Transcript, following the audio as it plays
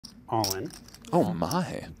All in. Oh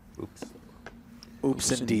my. Oops.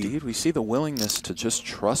 Oops, indeed. We see the willingness to just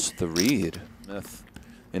trust the read. Smith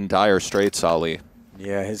in dire straits, Ali.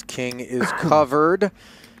 Yeah, his king is covered,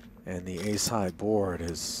 and the ace-high board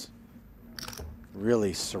has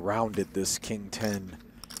really surrounded this king-10.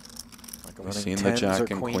 Like We've seen the jack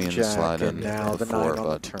and queen slide in, and now the 9 on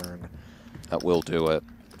the turn. That will do it.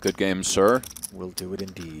 Good game, sir. Will do it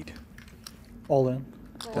indeed. All in.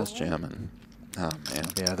 Does jamming. Oh, man.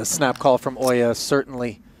 Yeah, the snap call from Oya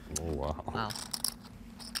certainly Wow.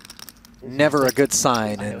 never a good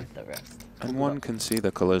sign. And one can see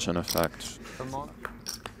the collision effect.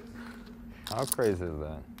 How crazy is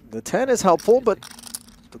that? The 10 is helpful, but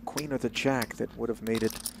the queen or the jack that would have made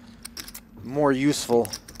it more useful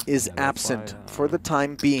is absent for the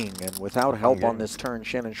time being. And without help on this turn,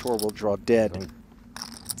 Shannon Shorr will draw dead.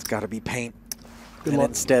 It's got to be paint. And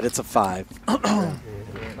instead, it's a 5.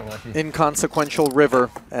 Inconsequential river,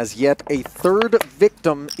 as yet a third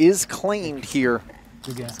victim is claimed here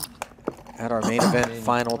at our main event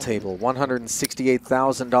final table.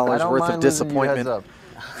 $168,000 worth of disappointment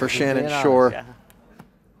for Shannon Shorr.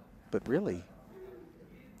 But really,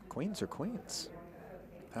 queens are queens.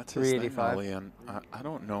 That's his thing, Ali, and I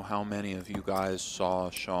don't know how many of you guys saw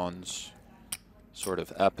Sean's sort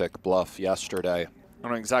of epic bluff yesterday. I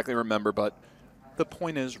don't exactly remember, but the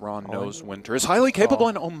point is Ron knows Winter is highly capable,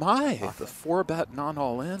 and oh my, the 4-bet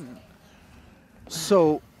non-all-in.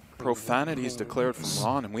 So profanities declared from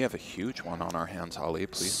Ron, and we have a huge one on our hands, Ali,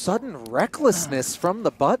 please. Sudden recklessness from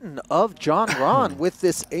the button of Zhuang Ruan with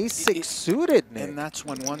this ace-6 suited, Nick. And that's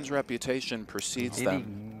when one's reputation precedes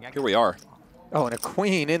them. Here we are. Oh, and a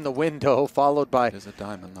queen in the window, followed by There's a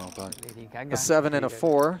diamond, though, but a 7 and a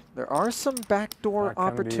 4. There are some backdoor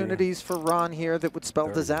opportunities for Ron here that would spell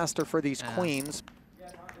disaster for these queens.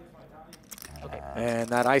 And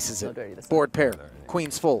that ices it. Board pair,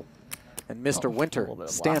 queens full. And Mr. Winter,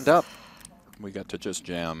 stand up. we get to just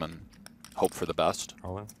jam and hope for the best.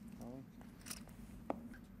 All in.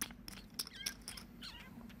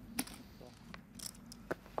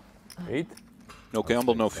 8. No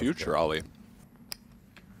gamble, no future, Ali.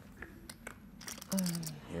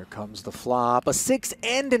 Here comes the flop. A 6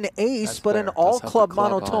 and an ace, That's but fair. an Does all-club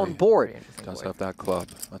club, monotone Ali. board. Does have that club.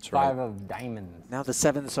 That's right. 5 of diamonds. Now the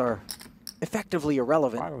 7s are effectively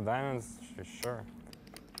irrelevant. 5 of diamonds, sure.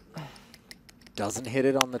 Doesn't hit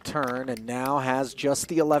it on the turn, and now has just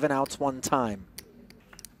the 11 outs one time.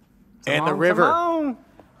 And the river. Timon.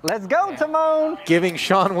 Let's go, Timon! Giving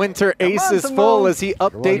Sean Winter aces Timon. full as he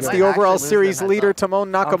updates the overall series leader,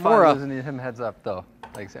 Timon Nakamura. I'm fine losing him heads up, though.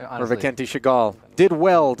 Like, Or honestly. Vikenty Shegal. Did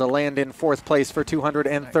well to land in 4th place for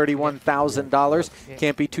 $231,000.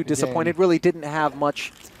 Can't be too disappointed. Really didn't have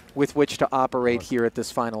much with which to operate here at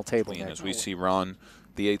this final table. As we see Ron,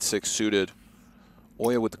 the 8-6 suited.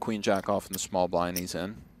 Oya with the queen jack off in the small blind, he's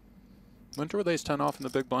in. Winter with ace 10 off in the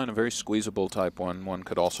big blind, a very squeezable type one. One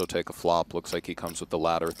could also take a flop. Looks like he comes with the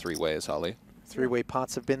ladder 3 ways, Ali. 3-way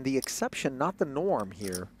pots have been the exception, not the norm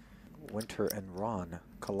here. Winter and Ron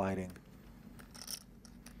colliding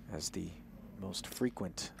as the most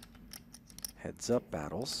frequent heads-up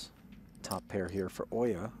battles. Top pair here for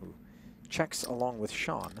Oya, who checks along with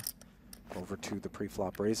Sean over to the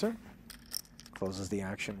pre-flop raiser. Closes the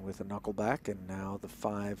action with a knuckleback, and now the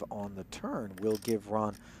 5 on the turn will give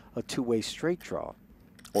Ron a 2-way straight draw.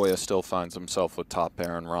 Oya still finds himself with top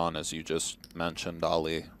pair and Ron, as you just mentioned,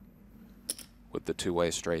 Ali, with the 2-way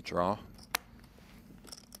straight draw.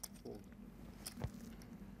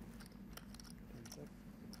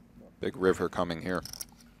 Big river coming here.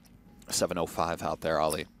 705 out there,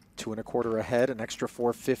 Ali. 2 1/4 ahead, an extra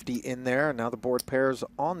 450 in there, and now the board pairs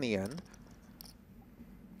on the end.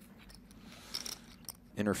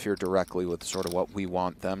 Interfere directly with sort of what we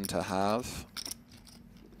want them to have.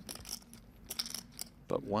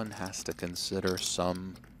 But one has to consider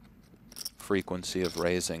some frequency of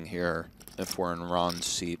raising here. If we're in Ron's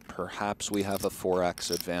seat, perhaps we have a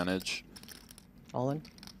 4x advantage. All in?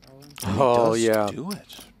 Oh, yeah. Do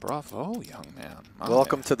it. Bravo, young man.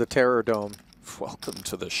 Welcome to the Terror Dome. Welcome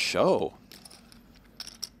to the show.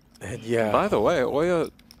 And yeah. By the way, Oya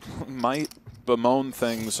might bemoan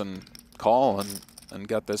things and call and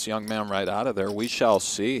get this young man right out of there. We shall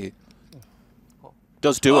see.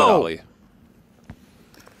 Does do it, Ali.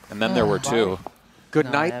 And then there were 2.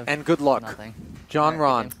 Good night and good luck. Nothing. Zhuang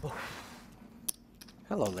Ruan.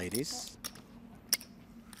 Hello, ladies.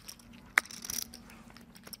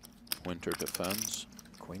 Winter defends.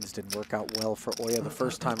 Queens didn't work out well for Oya the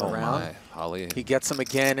first time Oh around. my, Ali. He gets them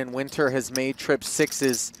again, and Winter has made trip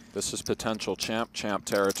 6s. This is potential champ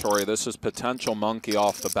territory. This is potential monkey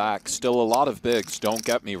off the back. Still a lot of bigs, don't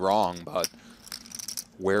get me wrong, but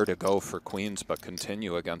where to go for queens but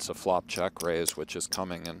continue against a flop check raise, which is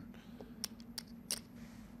coming in.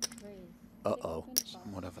 Uh-oh.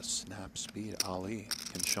 Somewhat of a snap speed. Ali.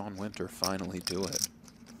 Can Sean Winter finally do it?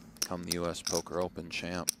 Become the U.S. Poker Open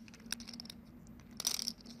champ.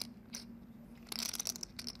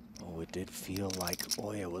 Oh, it did feel like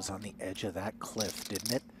Oya was on the edge of that cliff,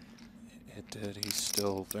 didn't it? It did. He's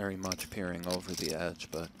still very much peering over the edge,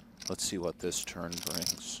 but let's see what this turn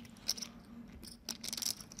brings.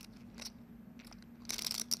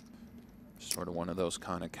 Sort of one of those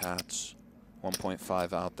kind of cats.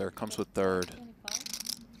 1.5 out there. Comes with third.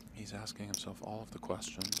 He's asking himself all of the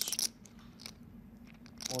questions.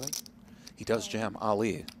 He does jam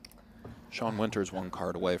Ali. Sean Winter's one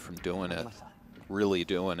card away from doing it. Really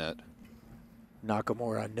doing it.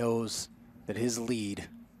 Nakamura knows that his lead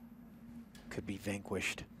could be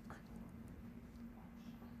vanquished.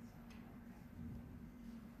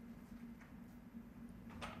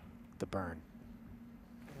 The burn.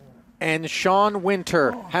 And Sean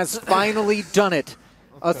Winter has finally done it.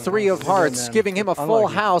 A 3 of hearts, giving him a full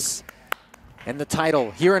house. And the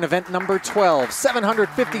title here in event number 12,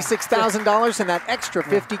 $756,000 and that extra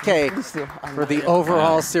 $50K for the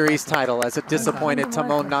overall series title, as a disappointed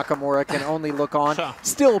Tamon Nakamura can only look on.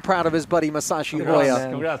 Still proud of his buddy Masashi Oya.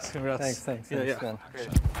 Congrats. Thanks.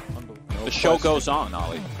 The show goes on,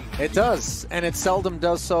 Ali. It does, and it seldom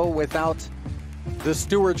does so without the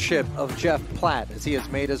stewardship of Jeff Platt, as he has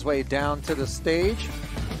made his way down to the stage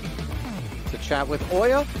to chat with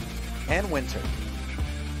Oya and Winter.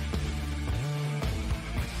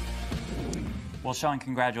 Well, Sean,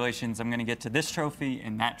 congratulations. I'm going to get to this trophy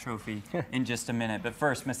and that trophy in just a minute. But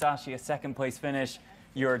first, Masashi, a second place finish.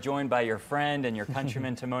 You're joined by your friend and your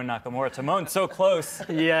countryman, Tamon Nakamura. Tamon, so close to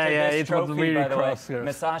this trophy, was really by the way. close. Yes.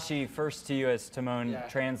 Masashi, first to you as Tamon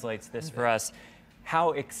translates this for us.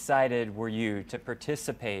 How excited were you to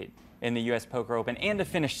participate in the U.S. Poker Open and to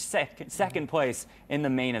finish second place in the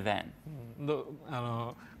main event?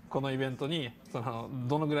 このイベントに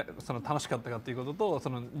どのぐらい楽しかったかということと、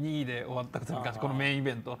2位で終わったというか、このメインイ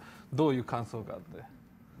ベントどういう感想かって。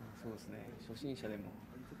そうですね。初心者でも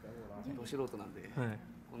ど素人なんで、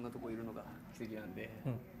こんなとこいるのが奇跡なんで、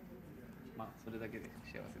まあそれだけで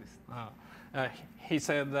幸せです。He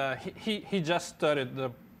said he just started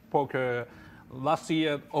the poker last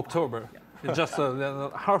year October. Just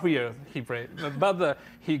half a year he played, but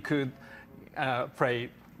he could play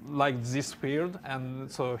like this field, and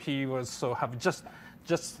so he was so happy. Just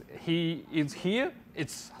he is here.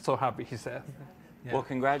 It's so happy, he said. Yeah. Well,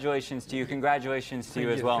 congratulations to you. Congratulations to you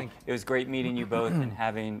as well. It was great meeting you both and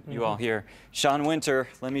having you all here. Sean Winter,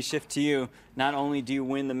 let me shift to you. Not only do you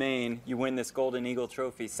win the main, you win this Golden Eagle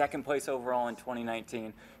Trophy. Second place overall in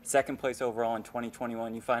 2019. Second place overall in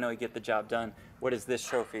 2021. You finally get the job done. What does this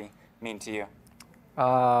trophy mean to you?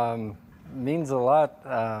 Means a lot.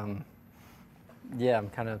 Yeah, I'm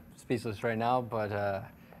kind of speechless right now, but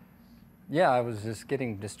yeah, I was just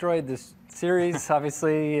getting destroyed this series,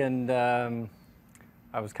 obviously, and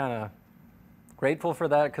I was kind of grateful for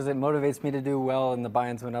that because it motivates me to do well, and the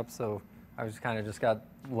buy-ins went up, so I was kind of just got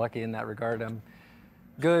lucky in that regard. I'm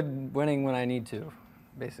good winning when I need to,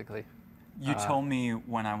 basically. You told me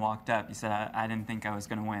when I walked up, you said I didn't think I was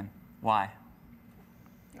going to win. Why?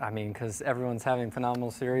 I mean, because everyone's having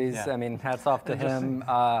phenomenal series. Yeah. I mean, hats off to him.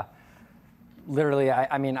 Literally,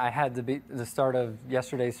 I mean, I had to be, the start of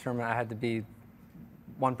yesterday's tournament, I had to be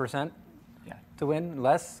 1% to win,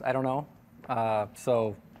 less, I don't know.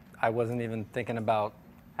 So I wasn't even thinking about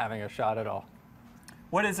having a shot at all.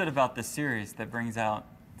 What is it about this series that brings out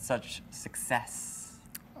such success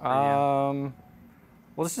for you?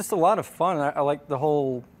 Well, it's just a lot of fun. I like the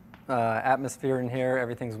whole atmosphere in here.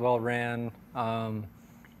 Everything's well ran.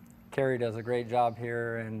 Carrie does a great job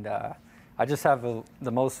here, and I just have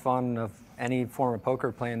the most fun of any form of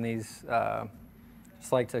poker playing these.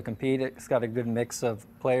 Just like to compete. It's got a good mix of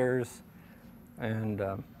players, and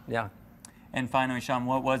yeah. And finally, Sean,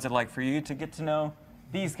 what was it like for you to get to know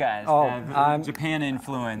these guys? Japan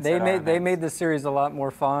influence. They made this series a lot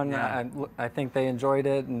more fun. Yeah. I think they enjoyed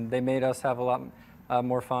it, and they made us have a lot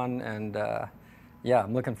more fun. And yeah,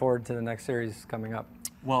 I'm looking forward to the next series coming up.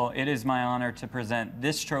 Well, it is my honor to present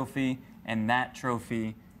this trophy and that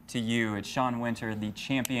trophy to you. It's Sean Winter, the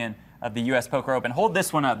champion of the U.S. Poker Open. Hold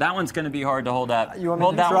this one up. That one's going to be hard to hold up. You want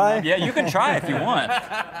hold me to try? Yeah, you can try if you want.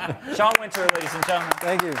 Sean Winter, ladies and gentlemen.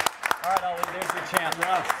 Thank you. All right, Ali, there's your champ.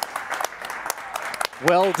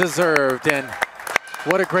 Well deserved, and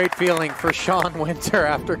what a great feeling for Sean Winter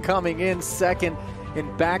after coming in second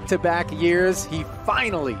in back-to-back years. He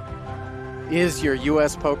finally is your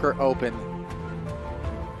U.S. Poker Open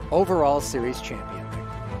overall series champion.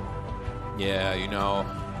 Yeah, you know,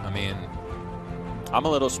 I mean, I'm a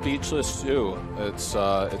little speechless too.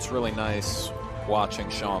 It's really nice watching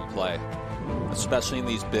Sean play, especially in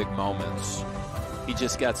these big moments. He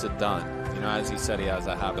just gets it done. You know, as he said, he has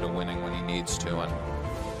a habit of winning when he needs to, and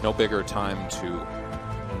no bigger time to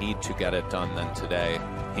need to get it done than today.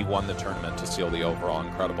 He won the tournament to seal the overall.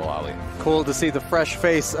 Incredible, Ali. Cool to see the fresh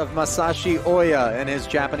face of Masashi Oya and his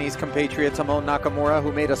Japanese compatriot Tomo Nakamura,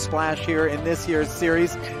 who made a splash here in this year's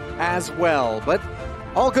series as well. But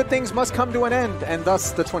all good things must come to an end, and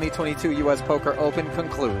thus the 2022 U.S. Poker Open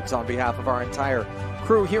concludes. On behalf of our entire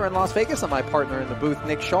crew here in Las Vegas and my partner in the booth,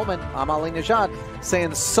 Nick Schulman, I'm Ali Nejad,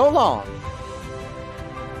 saying so long